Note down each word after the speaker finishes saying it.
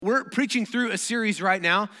we're preaching through a series right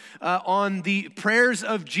now on the prayers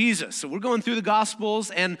of Jesus. So we're going through the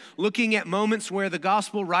Gospels and looking at moments where the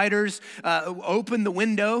Gospel writers open the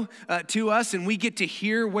window to us, and we get to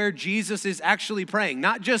hear where Jesus is actually praying.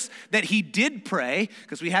 Not just that he did pray,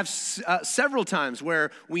 because we have several times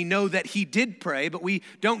where we know that he did pray, but we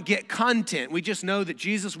don't get content. We just know that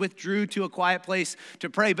Jesus withdrew to a quiet place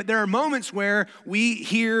to pray. But there are moments where we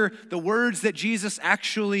hear the words that Jesus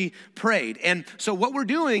actually prayed. And so what we're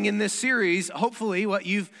doing in this series, hopefully what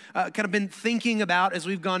you've kind of been thinking about as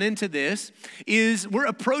we've gone into this, is we're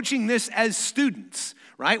approaching this as students,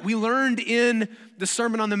 right? We learned in the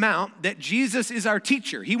Sermon on the Mount that Jesus is our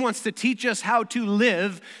teacher. He wants to teach us how to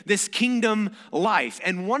live this kingdom life.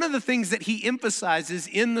 And one of the things that he emphasizes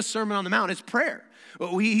in the Sermon on the Mount is prayer.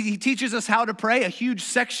 He teaches us how to pray. A huge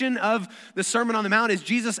section of the Sermon on the Mount is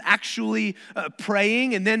Jesus actually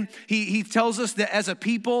praying. And then he tells us that as a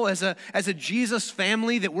people, as a Jesus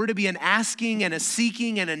family, that we're to be an asking and a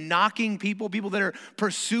seeking and a knocking people that are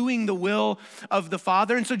pursuing the will of the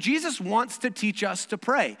Father. And so Jesus wants to teach us to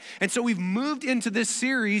pray. And so we've moved into this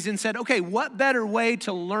series and said, okay, what better way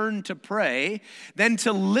to learn to pray than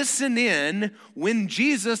to listen in when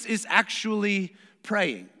Jesus is actually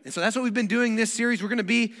praying. And so that's what we've been doing this series. We're going to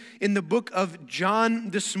be in the book of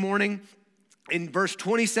John this morning in verse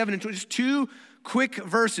 27 and just two quick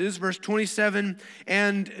verses, verse 27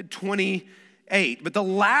 and 28. But the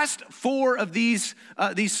last four of these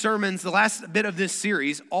sermons, the last bit of this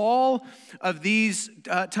series, all of these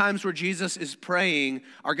times where Jesus is praying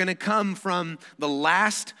are going to come from the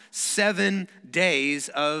last 7 days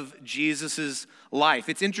of Jesus's life.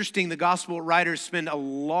 It's interesting, the gospel writers spend a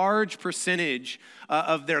large percentage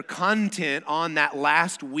of their content on that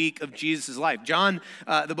last week of Jesus' life. John,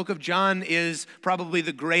 the book of John is probably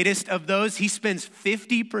the greatest of those. He spends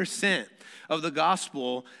 50% of the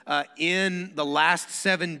gospel in the last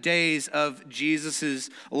 7 days of Jesus'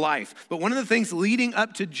 life. But one of the things leading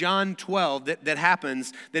up to John 12 that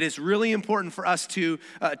happens that is really important for us to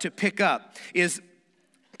pick up is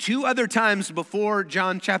two other times before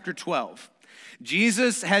John chapter 12.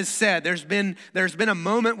 Jesus has said, there's been a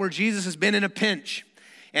moment where Jesus has been in a pinch.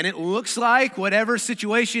 And it looks like whatever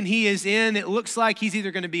situation he is in, it looks like he's either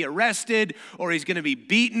going to be arrested or he's going to be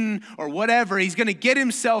beaten or whatever. He's going to get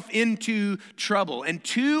himself into trouble. And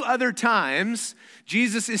two other times,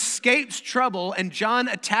 Jesus escapes trouble, and John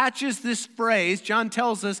attaches this phrase. John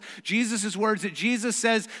tells us Jesus' words that Jesus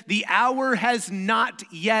says, the hour has not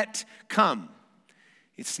yet come.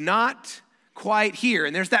 It's not quite here.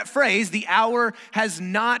 And there's that phrase, the hour has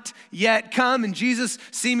not yet come. And Jesus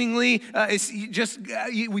seemingly is just,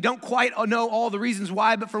 we don't quite know all the reasons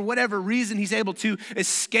why, but for whatever reason, he's able to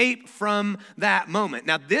escape from that moment.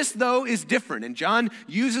 Now, this, though, is different. And John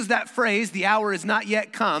uses that phrase, the hour has not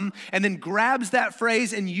yet come, and then grabs that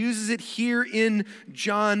phrase and uses it here in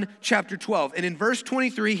John chapter 12. And in verse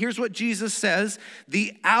 23, here's what Jesus says,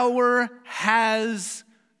 the hour has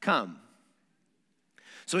come.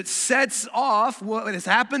 So it sets off what has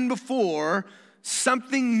happened before.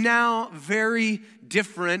 Something now very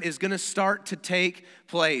different is going to start to take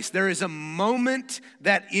place. There is a moment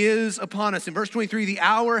that is upon us. In verse 23, the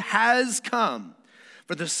hour has come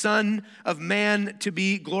for the Son of Man to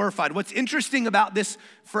be glorified. What's interesting about this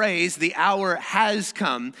phrase, the hour has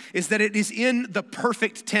come, is that it is in the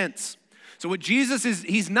perfect tense. So what Jesus is,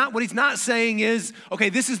 he's not saying is, okay,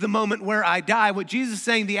 this is the moment where I die. What Jesus is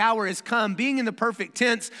saying, the hour has come, being in the perfect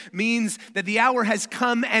tense means that the hour has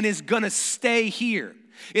come and is gonna stay here.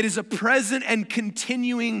 It is a present and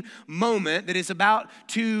continuing moment that is about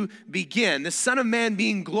to begin. The Son of Man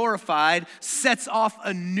being glorified sets off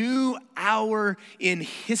a new hour in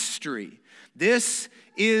history. This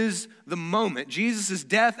is the moment. Jesus'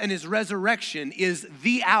 death and his resurrection is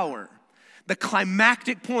the hour. The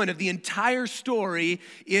climactic point of the entire story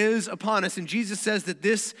is upon us. And Jesus says that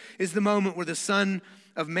this is the moment where the Son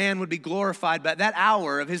of Man would be glorified. But that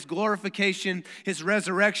hour of his glorification, his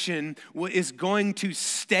resurrection, is going to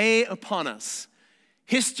stay upon us.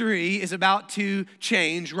 History is about to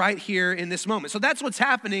change right here in this moment. So that's what's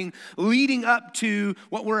happening leading up to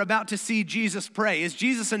what we're about to see Jesus pray, as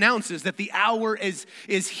Jesus announces that the hour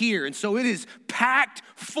is here. And so it is packed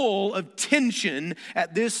full of tension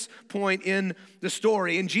at this point in the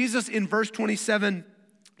story. And Jesus in verse 27,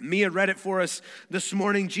 Mia read it for us this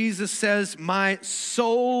morning. Jesus says, my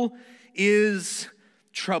soul is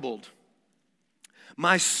troubled.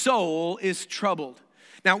 My soul is troubled.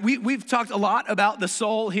 Now, we've talked a lot about the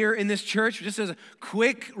soul here in this church. Just as a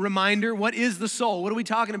quick reminder, what is the soul? What are we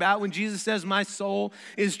talking about when Jesus says, my soul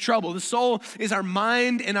is troubled? The soul is our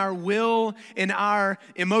mind and our will and our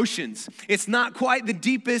emotions. It's not quite the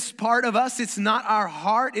deepest part of us. It's not our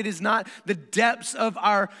heart. It is not the depths of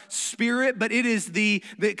our spirit, but it is the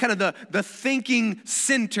kind of the thinking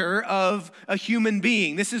center of a human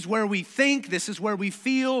being. This is where we think. This is where we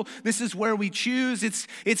feel. This is where we choose.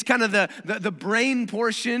 It's kind of the brain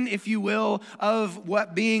portion, if you will, of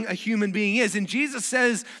what being a human being is. And Jesus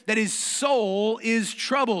says that his soul is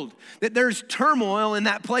troubled, that there's turmoil in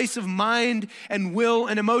that place of mind and will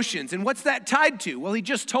and emotions. And what's that tied to? Well, he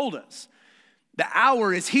just told us. The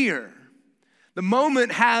hour is here. The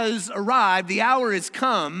moment has arrived, the hour has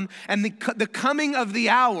come, and the coming of the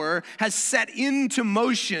hour has set into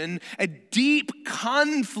motion a deep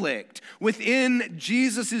conflict within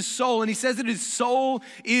Jesus' soul. And he says that his soul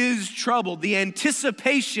is troubled. The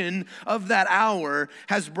anticipation of that hour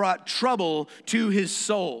has brought trouble to his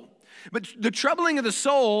soul. But the troubling of the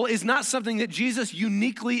soul is not something that Jesus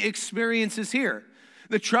uniquely experiences here.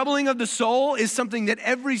 The troubling of the soul is something that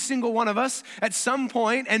every single one of us at some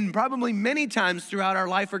point, and probably many times throughout our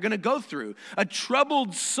life, are going to go through. A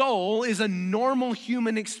troubled soul is a normal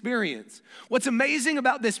human experience. What's amazing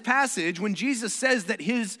about this passage when Jesus says that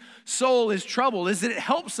his soul is troubled is that it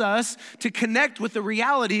helps us to connect with the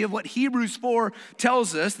reality of what Hebrews 4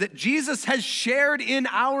 tells us, that Jesus has shared in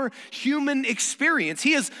our human experience.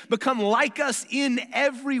 He has become like us in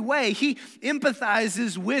every way. He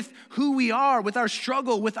empathizes with who we are, with our struggle,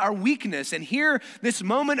 with our weakness. And here, this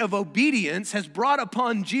moment of obedience has brought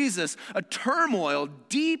upon Jesus a turmoil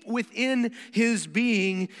deep within his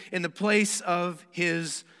being in the place of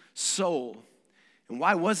his soul. And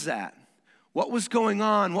why was that? What was going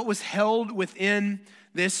on? What was held within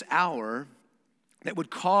this hour that would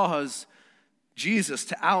cause Jesus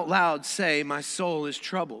to out loud say, my soul is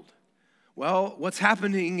troubled? Well, what's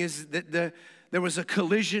happening is that there was a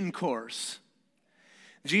collision course.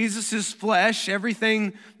 Jesus' flesh,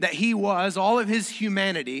 everything that he was, all of his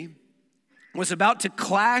humanity, was about to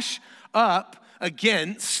clash up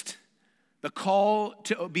against the call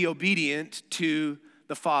to be obedient to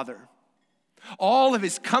the Father. All of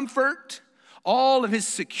his comfort, all of his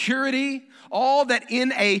security, all that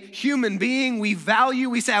in a human being we value.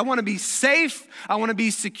 We say, I want to be safe. I want to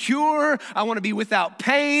be secure. I want to be without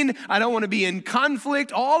pain. I don't want to be in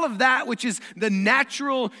conflict. All of that, which is the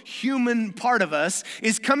natural human part of us,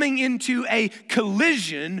 is coming into a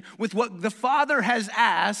collision with what the Father has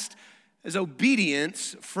asked as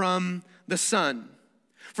obedience from the Son.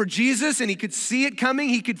 For Jesus, and he could see it coming,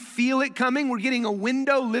 he could feel it coming. We're getting a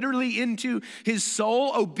window literally into his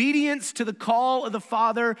soul. Obedience to the call of the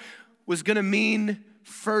Father was going to mean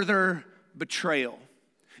further betrayal.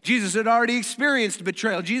 Jesus had already experienced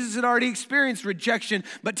betrayal. Jesus had already experienced rejection.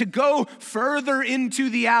 But to go further into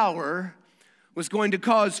the hour was going to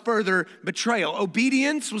cause further betrayal.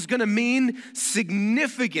 Obedience was going to mean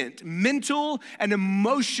significant mental and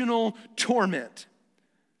emotional torment.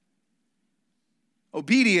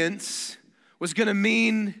 Obedience was going to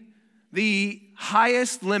mean the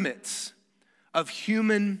highest limits of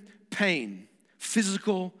human pain,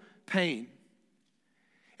 physical pain.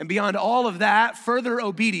 And beyond all of that, further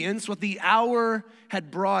obedience, what the hour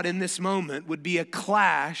had brought in this moment would be a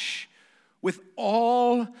clash with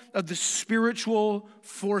all of the spiritual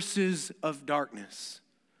forces of darkness.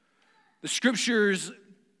 The scriptures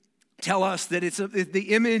tell us that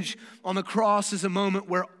the image on the cross is a moment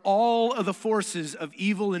where all of the forces of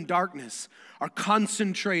evil and darkness are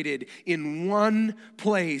concentrated in one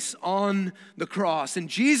place on the cross. And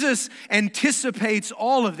Jesus anticipates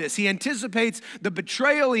all of this. He anticipates the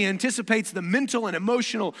betrayal. He anticipates the mental and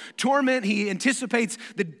emotional torment. He anticipates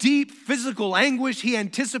the deep physical anguish. He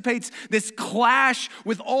anticipates this clash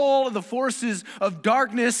with all of the forces of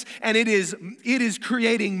darkness. And it is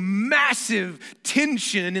creating massive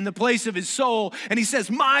tension in the place of his soul. And he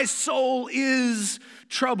says, my soul is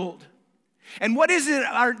troubled. And what is it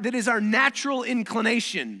that is our natural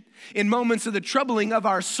inclination in moments of the troubling of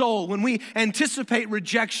our soul, when we anticipate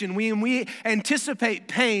rejection, when we anticipate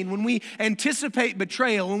pain, when we anticipate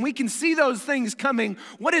betrayal, when we can see those things coming?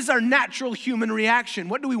 What is our natural human reaction?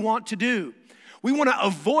 What do we want to do? We want to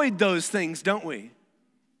avoid those things, don't we?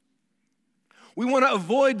 We want to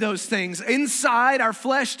avoid those things. Inside, our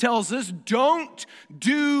flesh tells us, don't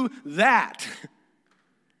do that.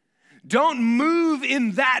 Don't move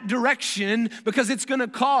in that direction because it's going to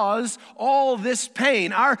cause all this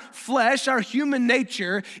pain. Our flesh, our human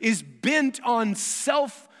nature is bent on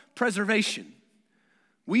self-preservation.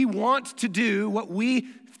 We want to do what we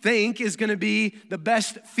think is going to be the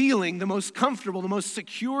best feeling, the most comfortable, the most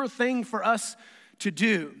secure thing for us to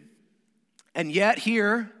do. And yet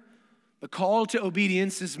here, the call to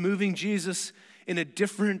obedience is moving Jesus in a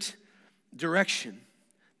different direction.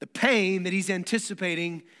 The pain that he's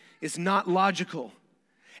anticipating is not logical.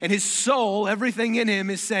 And his soul, everything in him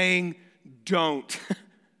is saying, don't.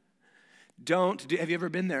 Don't. Have you ever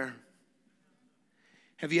been there?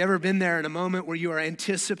 Have you ever been there in a moment where you are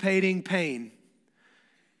anticipating pain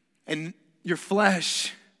and your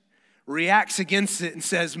flesh reacts against it and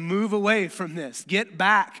says, move away from this, get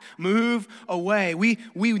back, move away. We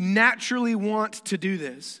naturally want to do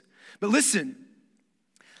this. But listen,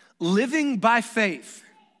 living by faith,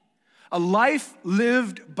 a life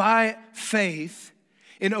lived by faith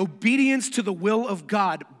in obedience to the will of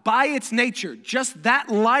God, by its nature, just that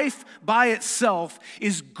life by itself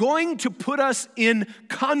is going to put us in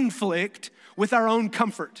conflict with our own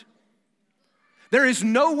comfort. There is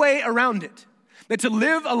no way around it. That to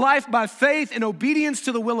live a life by faith in obedience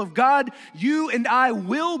to the will of God, you and I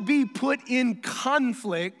will be put in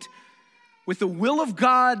conflict with the will of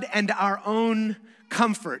God and our own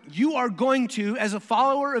comfort. You are going to, as a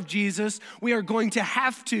follower of Jesus, we are going to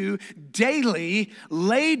have to daily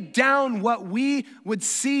lay down what we would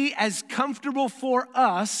see as comfortable for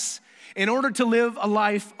us in order to live a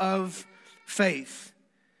life of faith.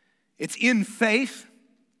 It's in faith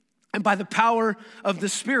and by the power of the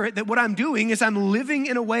Spirit that what I'm doing is I'm living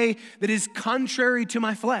in a way that is contrary to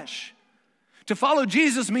my flesh. To follow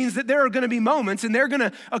Jesus means that there are going to be moments, and they're going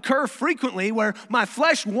to occur frequently, where my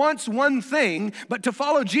flesh wants one thing, but to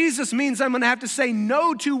follow Jesus means I'm going to have to say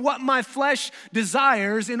no to what my flesh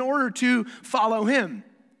desires in order to follow him.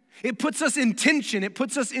 It puts us in tension. It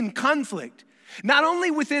puts us in conflict, not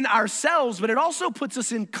only within ourselves, but it also puts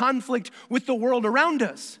us in conflict with the world around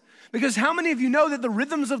us. Because how many of you know that the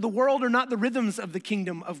rhythms of the world are not the rhythms of the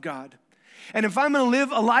kingdom of God? And if I'm going to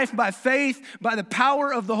live a life by faith, by the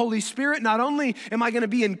power of the Holy Spirit, not only am I going to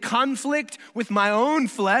be in conflict with my own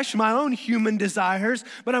flesh, my own human desires,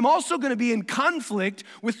 but I'm also going to be in conflict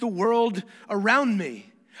with the world around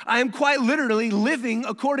me. I am quite literally living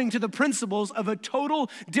according to the principles of a total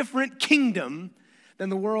different kingdom than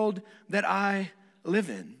the world that I live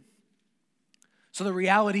in. So the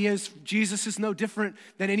reality is, Jesus is no different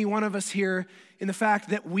than any one of us here in the fact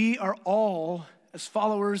that we are all, as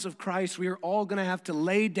followers of Christ, we are all going to have to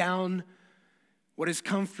lay down what is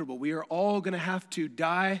comfortable. We are all going to have to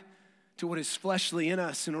die to what is fleshly in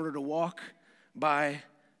us in order to walk by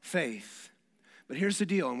faith. But here's the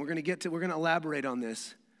deal, and we're going to elaborate on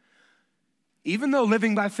this. Even though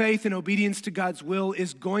living by faith and obedience to God's will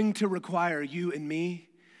is going to require you and me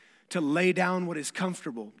to lay down what is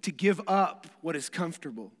comfortable, to give up what is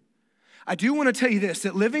comfortable, I do want to tell you this,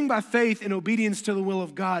 that living by faith and obedience to the will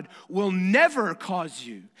of God will never cause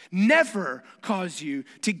you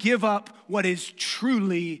to give up what is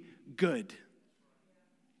truly good.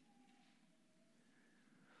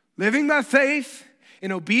 Living by faith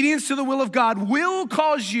in obedience to the will of God will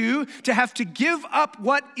cause you to have to give up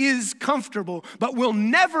what is comfortable, but will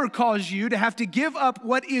never cause you to have to give up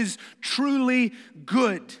what is truly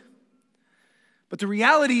good. But the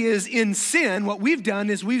reality is, in sin, what we've done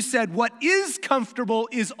is we've said what is comfortable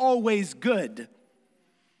is always good.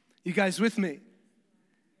 You guys with me?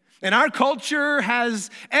 And our culture has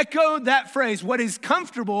echoed that phrase, what is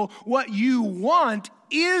comfortable, what you want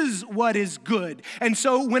is what is good. And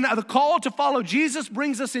so when the call to follow Jesus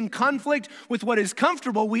brings us in conflict with what is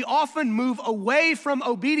comfortable, we often move away from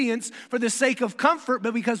obedience for the sake of comfort,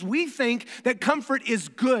 but because we think that comfort is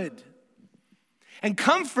good. And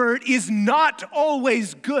comfort is not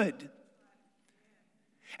always good.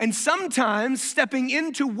 And sometimes stepping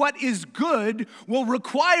into what is good will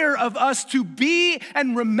require of us to be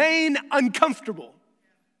and remain uncomfortable.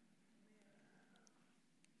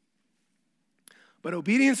 But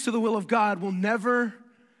obedience to the will of God will never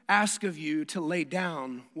ask of you to lay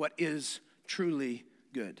down what is truly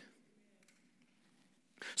good.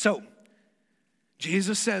 So,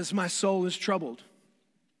 Jesus says, my soul is troubled.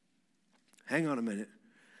 Hang on a minute.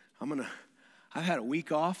 I've had a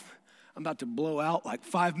week off. I'm about to blow out like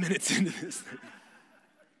 5 minutes into this thing.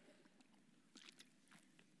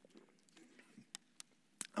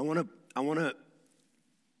 I want to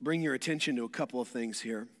bring your attention to a couple of things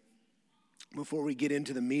here before we get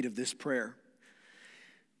into the meat of this prayer.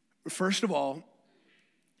 First of all,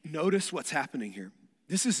 notice what's happening here.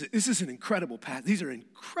 This is an incredible passage. These are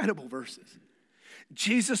incredible verses.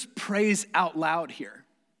 Jesus prays out loud here.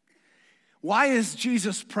 Why is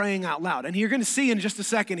Jesus praying out loud? And you're going to see in just a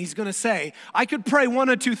second, he's going to say, I could pray one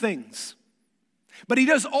of two things. But he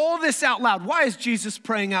does all this out loud. Why is Jesus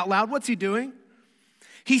praying out loud? What's he doing?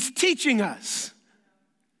 He's teaching us.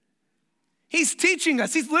 He's teaching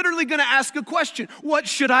us. He's literally going to ask a question. What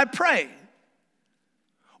should I pray?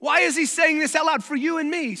 Why is he saying this out loud for you and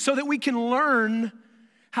me? So that we can learn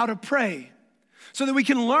how to pray. So that we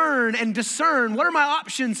can learn and discern, what are my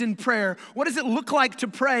options in prayer? What does it look like to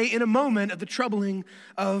pray in a moment of the troubling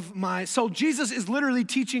of my soul? Jesus is literally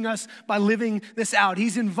teaching us by living this out.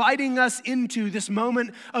 He's inviting us into this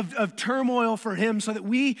moment of turmoil for him so that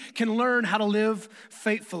we can learn how to live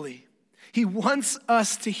faithfully. He wants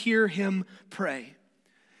us to hear him pray.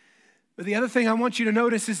 But the other thing I want you to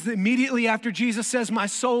notice is that immediately after Jesus says, my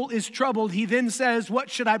soul is troubled, he then says, what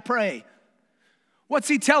should I pray? What's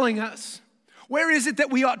he telling us? Where is it that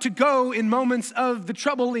we ought to go in moments of the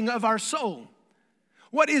troubling of our soul?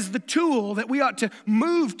 What is the tool that we ought to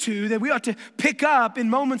move to, that we ought to pick up in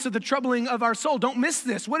moments of the troubling of our soul? Don't miss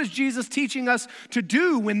this. What is Jesus teaching us to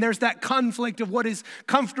do when there's that conflict of what is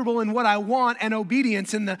comfortable and what I want and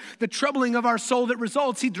obedience and the troubling of our soul that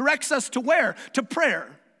results? He directs us to where? To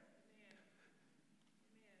prayer.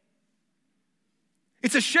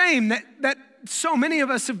 It's a shame that so many of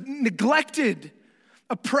us have neglected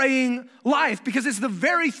a praying life, because it's the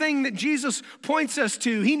very thing that Jesus points us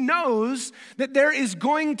to. He knows that there is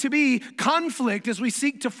going to be conflict as we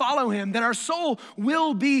seek to follow him, that our soul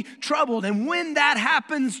will be troubled. And when that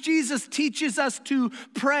happens, Jesus teaches us to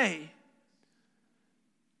pray.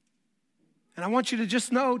 And I want you to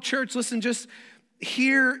just know, church, listen, just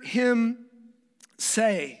hear him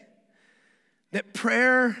say that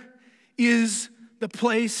prayer is the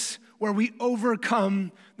place where we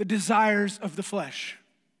overcome the desires of the flesh.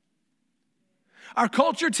 Our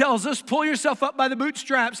culture tells us, pull yourself up by the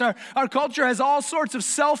bootstraps. Our culture has all sorts of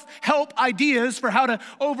self-help ideas for how to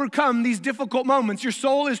overcome these difficult moments. Your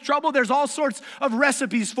soul is troubled. There's all sorts of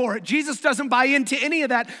recipes for it. Jesus doesn't buy into any of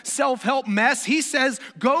that self-help mess. He says,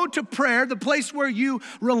 go to prayer, the place where you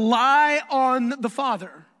rely on the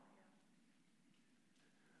Father.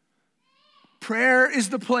 Prayer is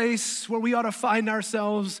the place where we ought to find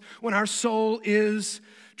ourselves when our soul is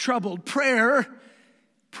troubled. Prayer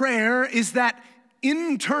is that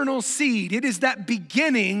internal seed. It is that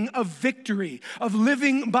beginning of victory, of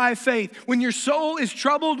living by faith. When your soul is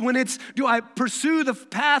troubled, when it's, do I pursue the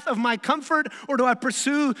path of my comfort or do I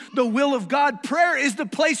pursue the will of God? Prayer is the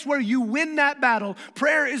place where you win that battle.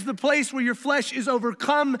 Prayer is the place where your flesh is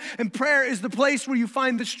overcome, and prayer is the place where you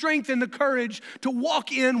find the strength and the courage to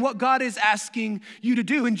walk in what God is asking you to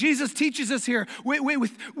do. And Jesus teaches us here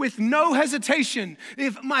with no hesitation,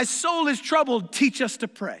 if my soul is troubled, teach us to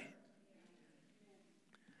pray.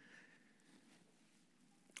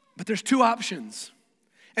 But there's two options.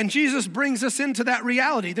 And Jesus brings us into that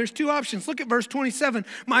reality. There's two options. Look at verse 27.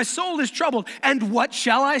 My soul is troubled, and what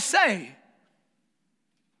shall I say?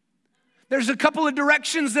 There's a couple of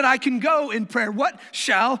directions that I can go in prayer. What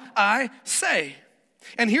shall I say?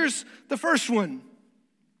 And here's the first one.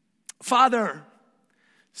 Father,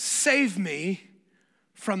 save me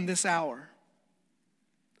from this hour.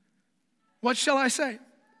 What shall I say?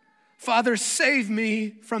 Father, save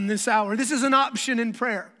me from this hour. This is an option in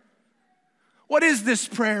prayer. What is this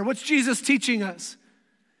prayer? What's Jesus teaching us?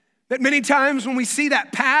 That many times when we see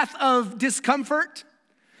that path of discomfort,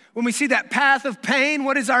 when we see that path of pain,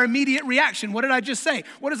 what is our immediate reaction? What did I just say?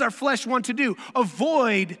 What does our flesh want to do?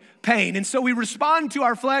 Avoid pain. And so we respond to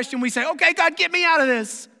our flesh and we say, okay, God, get me out of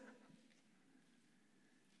this.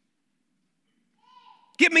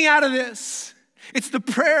 Get me out of this. It's the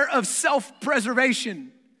prayer of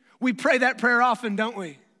self-preservation. We pray that prayer often, don't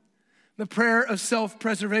we? The prayer of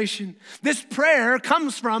self-preservation. This prayer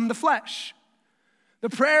comes from the flesh.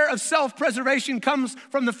 The prayer of self-preservation comes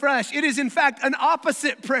from the flesh. It is, in fact, an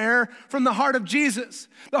opposite prayer from the heart of Jesus.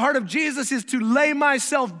 The heart of Jesus is to lay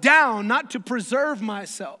myself down, not to preserve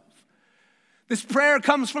myself. This prayer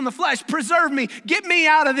comes from the flesh. Preserve me. Get me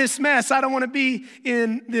out of this mess. I don't want to be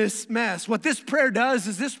in this mess. What this prayer does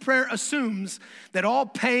is this prayer assumes that all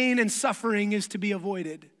pain and suffering is to be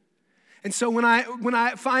avoided. And so when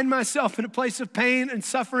I find myself in a place of pain and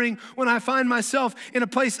suffering, when I find myself in a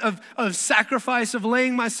place of sacrifice, of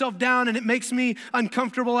laying myself down and it makes me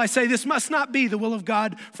uncomfortable, I say, this must not be the will of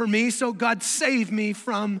God for me. So God, save me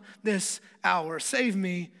from this hour. Save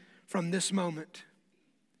me from this moment.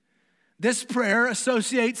 This prayer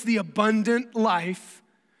associates the abundant life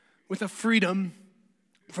with a freedom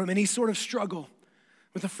from any sort of struggle,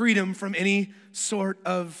 with a freedom from any sort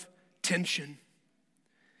of tension.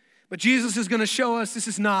 But Jesus is going to show us this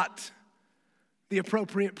is not the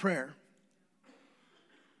appropriate prayer.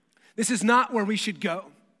 This is not where we should go.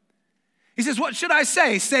 He says, what should I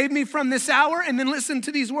say? Save me from this hour? And then listen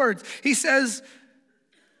to these words. He says,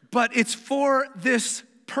 but it's for this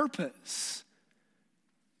purpose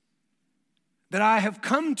that I have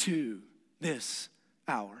come to this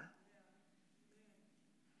hour.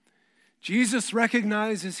 Jesus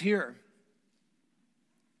recognizes here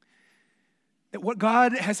that what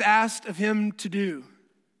God has asked of him to do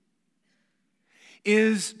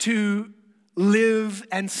is to live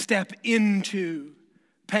and step into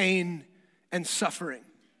pain and suffering.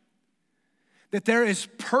 That there is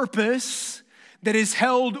purpose that is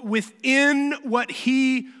held within what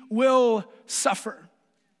he will suffer.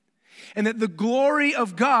 And that the glory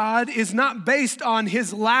of God is not based on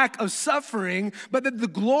his lack of suffering, but that the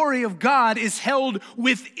glory of God is held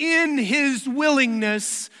within his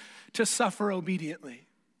willingness to suffer obediently.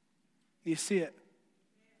 Do you see it?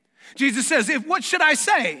 Jesus says, what should I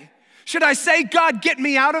say? Should I say, God, get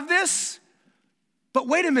me out of this? But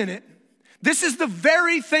wait a minute. This is the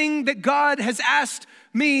very thing that God has asked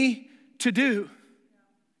me to do.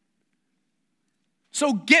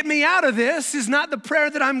 So get me out of this is not the prayer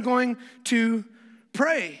that I'm going to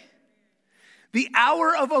pray. The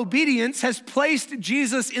hour of obedience has placed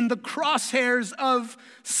Jesus in the crosshairs of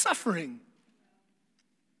suffering.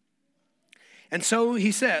 And so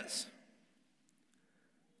he says,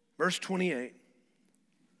 verse 28,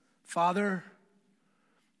 Father,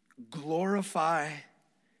 glorify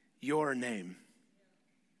your name.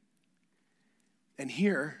 And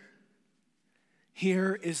here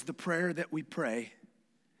is the prayer that we pray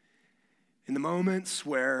in the moments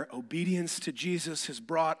where obedience to Jesus has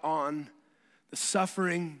brought on the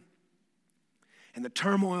suffering and the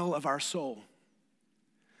turmoil of our soul.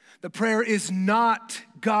 The prayer is not,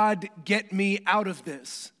 God, get me out of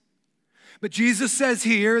this. But Jesus says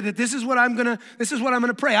here that this is what I'm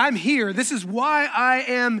gonna pray. I'm here. This is why I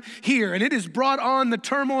am here. And it has brought on the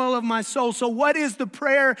turmoil of my soul. So what is the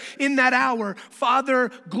prayer in that hour?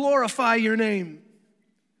 Father, glorify your name.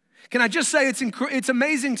 Can I just say it's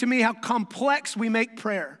amazing to me how complex we make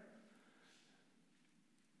prayer.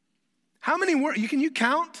 How many words? Can you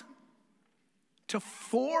count to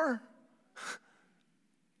 4?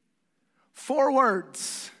 4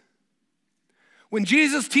 words. When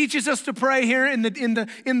Jesus teaches us to pray here in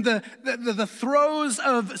the throes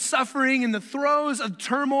of suffering, in the throes of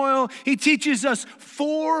turmoil, he teaches us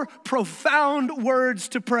 4 profound words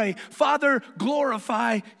to pray. Father,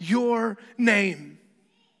 glorify your name.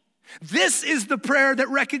 This is the prayer that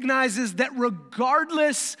recognizes that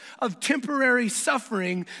regardless of temporary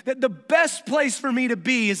suffering, that the best place for me to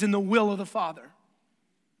be is in the will of the Father.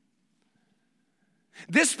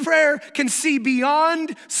 This prayer can see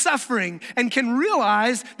beyond suffering and can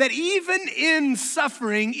realize that even in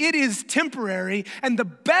suffering, it is temporary, and the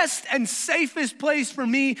best and safest place for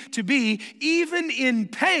me to be, even in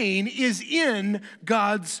pain, is in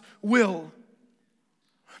God's will.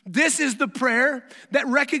 This is the prayer that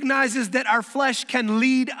recognizes that our flesh can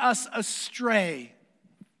lead us astray.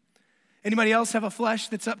 Anybody else have a flesh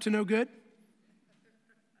that's up to no good?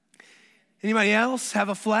 Anybody else have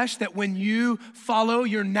a flesh that when you follow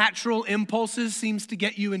your natural impulses seems to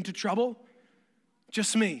get you into trouble?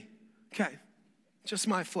 Just me. Okay, just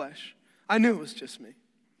my flesh. I knew it was just me.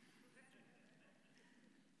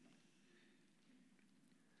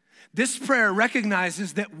 This prayer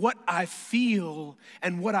recognizes that what I feel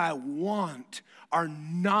and what I want are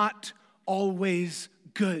not always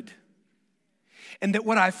good. And that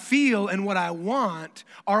what I feel and what I want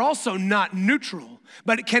are also not neutral,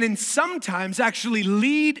 but it can sometimes actually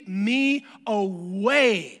lead me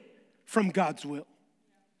away from God's will.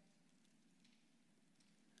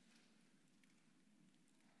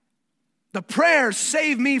 The prayer,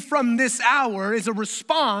 save me from this hour, is a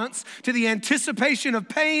response to the anticipation of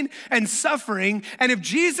pain and suffering. And if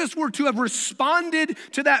Jesus were to have responded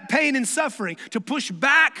to that pain and suffering, to push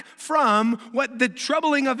back from what the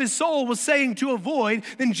troubling of his soul was saying to avoid,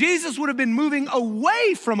 then Jesus would have been moving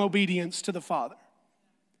away from obedience to the Father.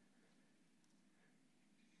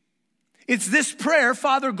 It's this prayer,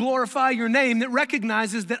 Father, glorify your name, that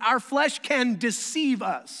recognizes that our flesh can deceive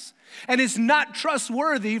us. And is not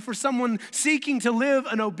trustworthy for someone seeking to live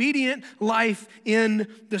an obedient life in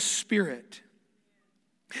the Spirit.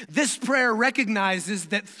 This prayer recognizes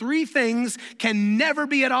that 3 things can never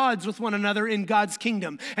be at odds with one another in God's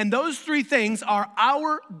kingdom. And those 3 things are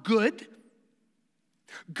our good,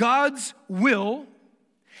 God's will,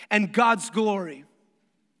 and God's glory.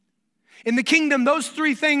 In the kingdom, those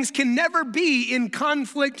 3 things can never be in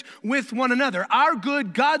conflict with one another. Our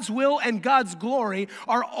good, God's will, and God's glory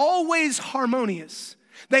are always harmonious.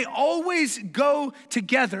 They always go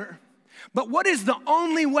together. But what is the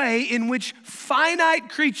only way in which finite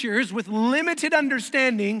creatures with limited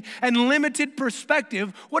understanding and limited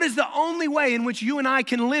perspective, what is the only way in which you and I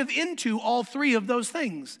can live into all 3 of those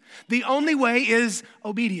things? The only way is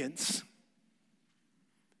obedience.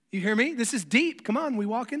 You hear me? This is deep. Come on, we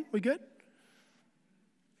walking? We good?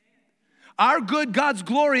 Our good, God's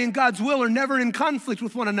glory, and God's will are never in conflict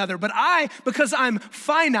with one another. But because I'm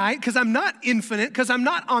finite, because I'm not infinite, because I'm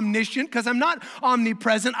not omniscient, because I'm not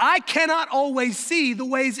omnipresent, I cannot always see the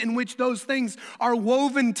ways in which those things are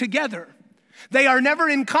woven together. They are never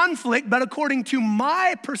in conflict, but according to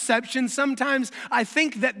my perception, sometimes I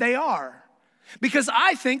think that they are. Because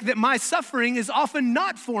I think that my suffering is often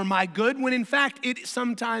not for my good, when in fact it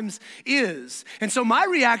sometimes is. And so my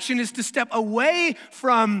reaction is to step away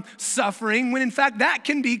from suffering, when in fact that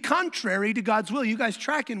can be contrary to God's will. You guys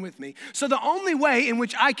tracking with me? So the only way in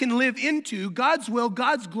which I can live into God's will,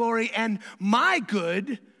 God's glory, and my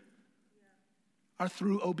good are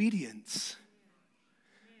through obedience.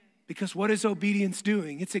 Because what is obedience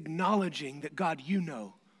doing? It's acknowledging that, God, you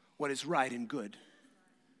know what is right and good.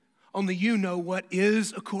 Only you know what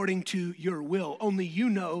is according to your will. Only you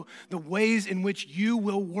know the ways in which you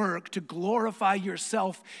will work to glorify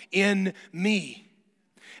yourself in me.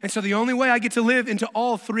 And so the only way I get to live into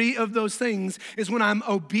all three of those things is when I'm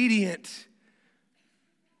obedient,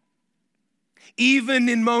 even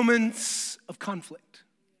in moments of conflict.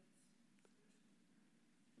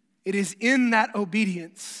 It is in that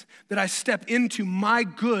obedience that I step into my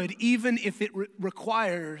good, even if it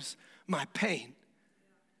requires my pain.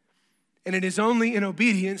 And it is only in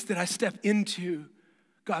obedience that I step into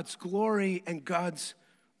God's glory and God's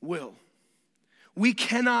will. We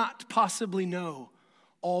cannot possibly know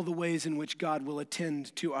all the ways in which God will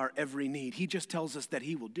attend to our every need. He just tells us that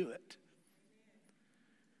he will do it.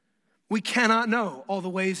 We cannot know all the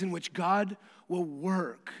ways in which God will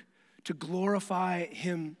work to glorify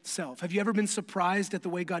himself. Have you ever been surprised at the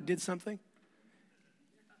way God did something?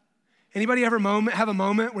 Anybody ever have a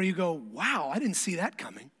moment where you go, wow, I didn't see that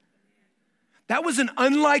coming? That was an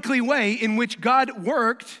unlikely way in which God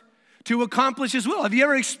worked to accomplish his will. Have you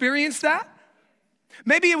ever experienced that?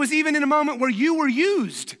 Maybe it was even in a moment where you were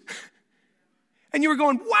used. And you were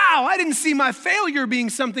going, wow, I didn't see my failure being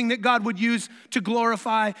something that God would use to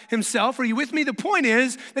glorify himself. Are you with me? The point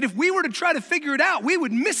is that if we were to try to figure it out, we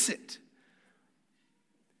would miss it.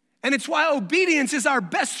 And it's why obedience is our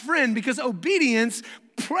best friend, because obedience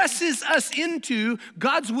presses us into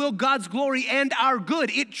God's will, God's glory, and our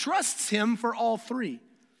good. It trusts him for all three.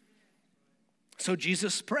 So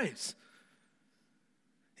Jesus prays.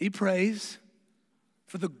 He prays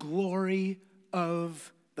for the glory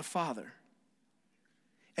of the Father.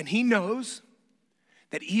 And he knows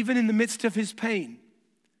that even in the midst of his pain,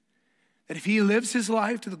 that if he lives his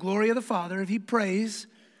life to the glory of the Father, if he prays,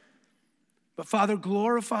 but Father,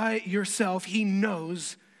 glorify yourself, he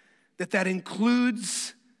knows that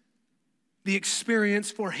includes the experience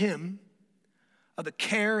for him of the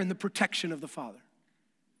care and the protection of the Father.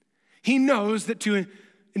 He knows that to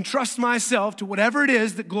entrust myself to whatever it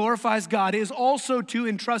is that glorifies God is also to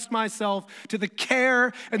entrust myself to the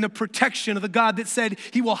care and the protection of the God that said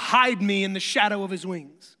he will hide me in the shadow of his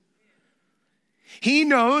wings. He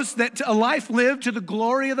knows that a life lived to the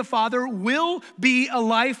glory of the Father will be a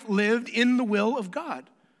life lived in the will of God.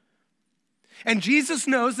 And Jesus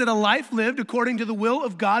knows that a life lived according to the will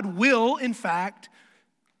of God will, in fact,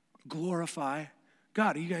 glorify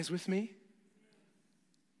God. Are you guys with me?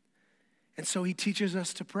 And so he teaches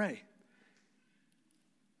us to pray.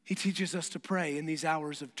 He teaches us to pray in these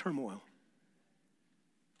hours of turmoil.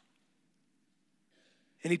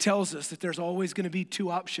 And he tells us that there's always going to be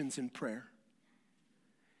two options in prayer.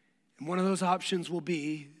 And one of those options will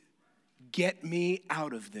be, get me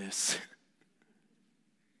out of this.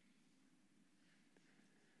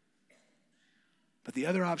 But the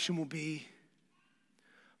other option will be,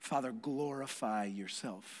 Father, glorify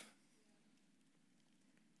yourself.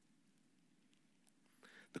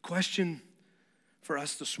 The question for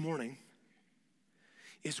us this morning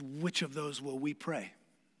is, which of those will we pray?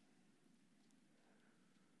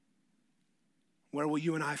 Where will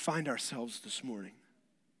you and I find ourselves this morning?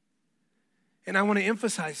 And I want to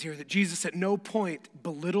emphasize here that Jesus at no point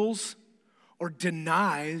belittles or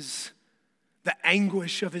denies the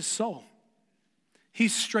anguish of his soul.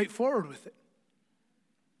 He's straightforward with it.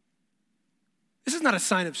 This is not a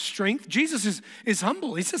sign of strength. Jesus is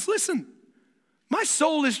humble. He says, listen, my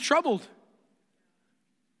soul is troubled.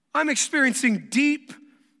 I'm experiencing deep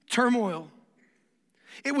turmoil.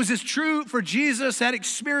 It was as true for Jesus, that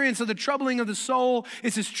experience of the troubling of the soul.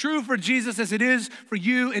 It's as true for Jesus as it is for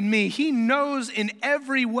you and me. He knows in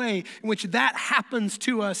every way in which that happens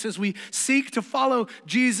to us as we seek to follow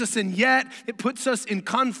Jesus, and yet it puts us in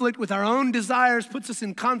conflict with our own desires, puts us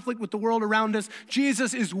in conflict with the world around us.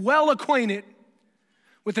 Jesus is well acquainted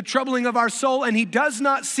with the troubling of our soul, and he does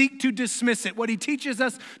not seek to dismiss it. What he teaches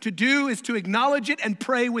us to do is to acknowledge it and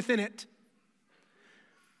pray within it.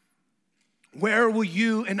 Where will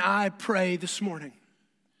you and I pray this morning?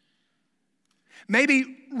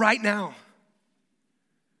 Maybe right now.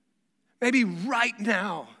 Maybe right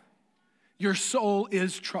now, your soul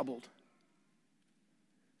is troubled.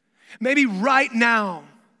 Maybe right now,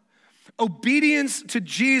 obedience to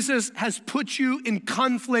Jesus has put you in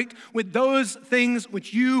conflict with those things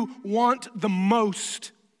which you want the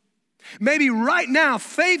most. Maybe right now,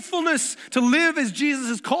 faithfulness to live as Jesus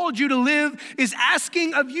has called you to live is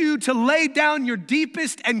asking of you to lay down your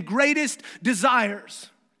deepest and greatest desires.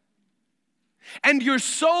 And your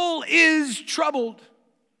soul is troubled.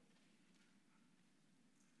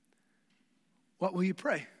 What will you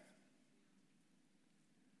pray?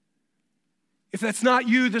 If that's not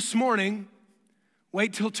you this morning,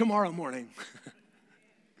 wait till tomorrow morning.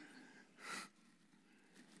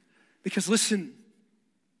 Because listen,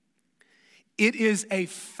 it is a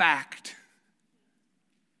fact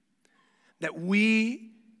that we,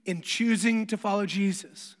 in choosing to follow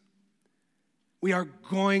Jesus, we are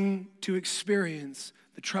going to experience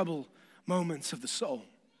the trouble moments of the soul.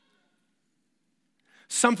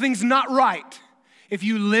 Something's not right if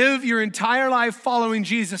you live your entire life following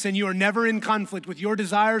Jesus and you are never in conflict with your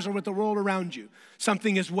desires or with the world around you.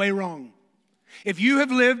 Something is way wrong. If you have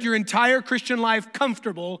lived your entire Christian life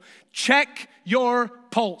comfortable, check your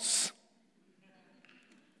pulse.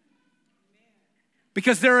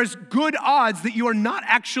 Because there is good odds that you are not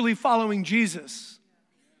actually following Jesus.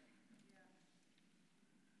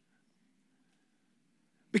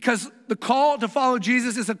 Because the call to follow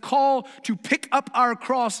Jesus is a call to pick up our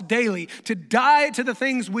cross daily, to die to the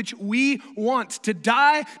things which we want, to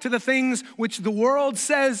die to the things which the world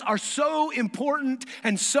says are so important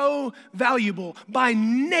and so valuable. By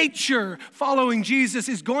nature, following Jesus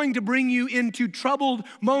is going to bring you into troubled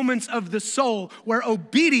moments of the soul, where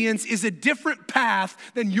obedience is a different path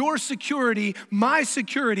than your security, my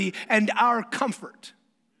security, and our comfort.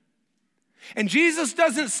 And Jesus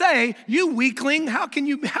doesn't say, you weakling, how can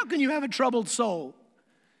you have a troubled soul?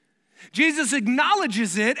 Jesus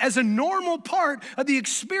acknowledges it as a normal part of the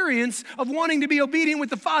experience of wanting to be obedient with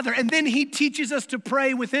the Father, and then he teaches us to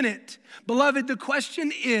pray within it. Beloved, the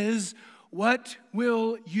question is, what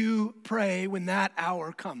will you pray when that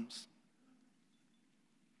hour comes?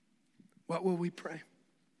 What will we pray?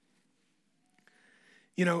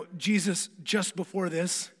 You know, Jesus, just before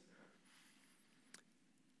this,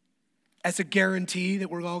 as a guarantee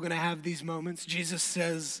that we're all going to have these moments, Jesus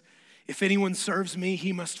says, if anyone serves me,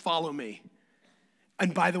 he must follow me.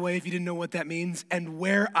 And by the way, if you didn't know what that means, and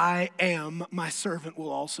where I am, my servant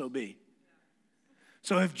will also be.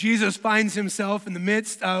 So if Jesus finds himself in the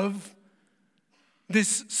midst of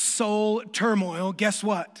this soul turmoil, guess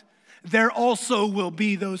what? There also will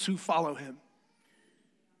be those who follow him.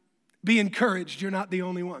 Be encouraged, you're not the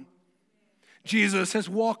only one. Jesus has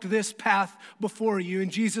walked this path before you,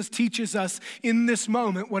 and Jesus teaches us in this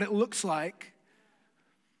moment what it looks like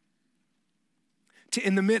to,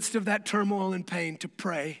 in the midst of that turmoil and pain, to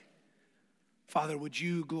pray, Father, would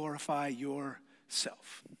you glorify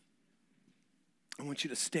yourself? I want you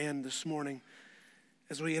to stand this morning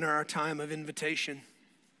as we enter our time of invitation.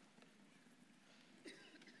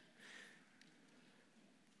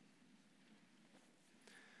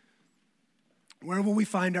 Where will we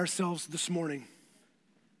find ourselves this morning?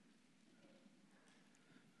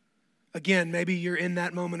 Again, maybe you're in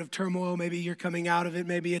that moment of turmoil. Maybe you're coming out of it.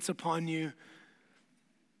 Maybe it's upon you.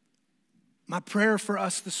 My prayer for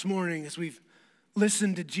us this morning, as we've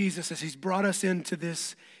listened to Jesus, as he's brought us into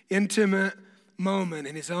this intimate moment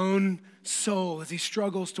in his own soul, as he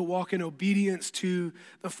struggles to walk in obedience to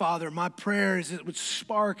the Father, my prayer is it would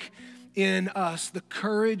spark in us the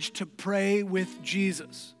courage to pray with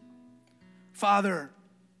Jesus. Father,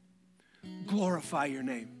 glorify your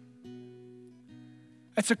name.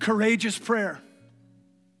 That's a courageous prayer.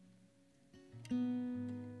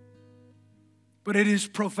 But it is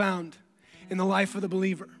profound in the life of the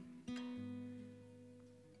believer.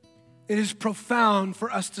 It is profound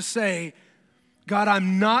for us to say, God,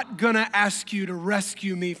 I'm not going to ask you to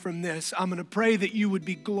rescue me from this. I'm going to pray that you would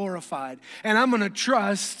be glorified. And I'm going to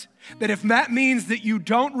trust that if that means that you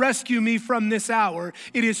don't rescue me from this hour,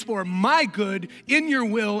 it is for my good, in your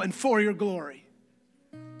will, and for your glory.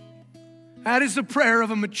 That is the prayer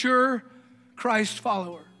of a mature Christ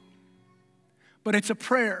follower. But it's a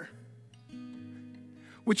prayer,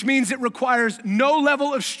 which means it requires no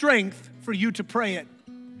level of strength for you to pray it.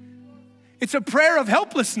 It's a prayer of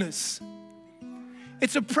helplessness.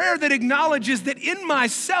 It's a prayer that acknowledges that in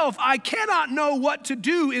myself, I cannot know what to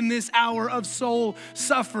do in this hour of soul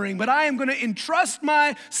suffering, but I am going to entrust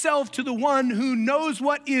myself to the one who knows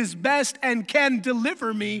what is best and can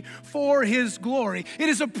deliver me for his glory. It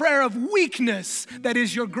is a prayer of weakness that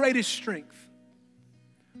is your greatest strength.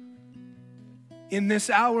 In this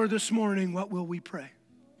hour this morning, what will we pray?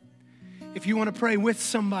 If you want to pray with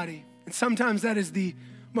somebody, and sometimes that is the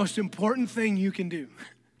most important thing you can do.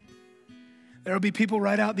 There will be people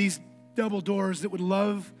right out these double doors that would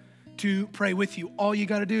love to pray with you. All you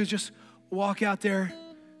got to do is just walk out there,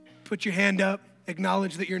 put your hand up,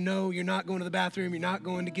 acknowledge that you're not going to the bathroom, you're not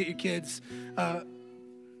going to get your kids, but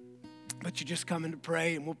you're just coming to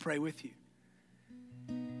pray, and we'll pray with you.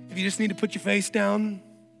 If you just need to put your face down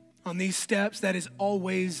on these steps, that is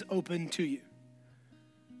always open to you.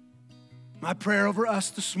 My prayer over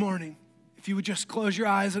us this morning, if you would just close your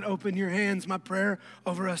eyes and open your hands, my prayer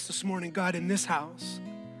over us this morning, God, in this house,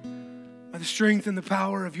 by the strength and the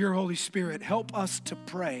power of your Holy Spirit, help us to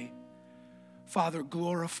pray. Father,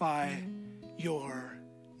 glorify your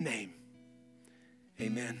name.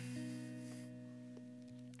 Amen.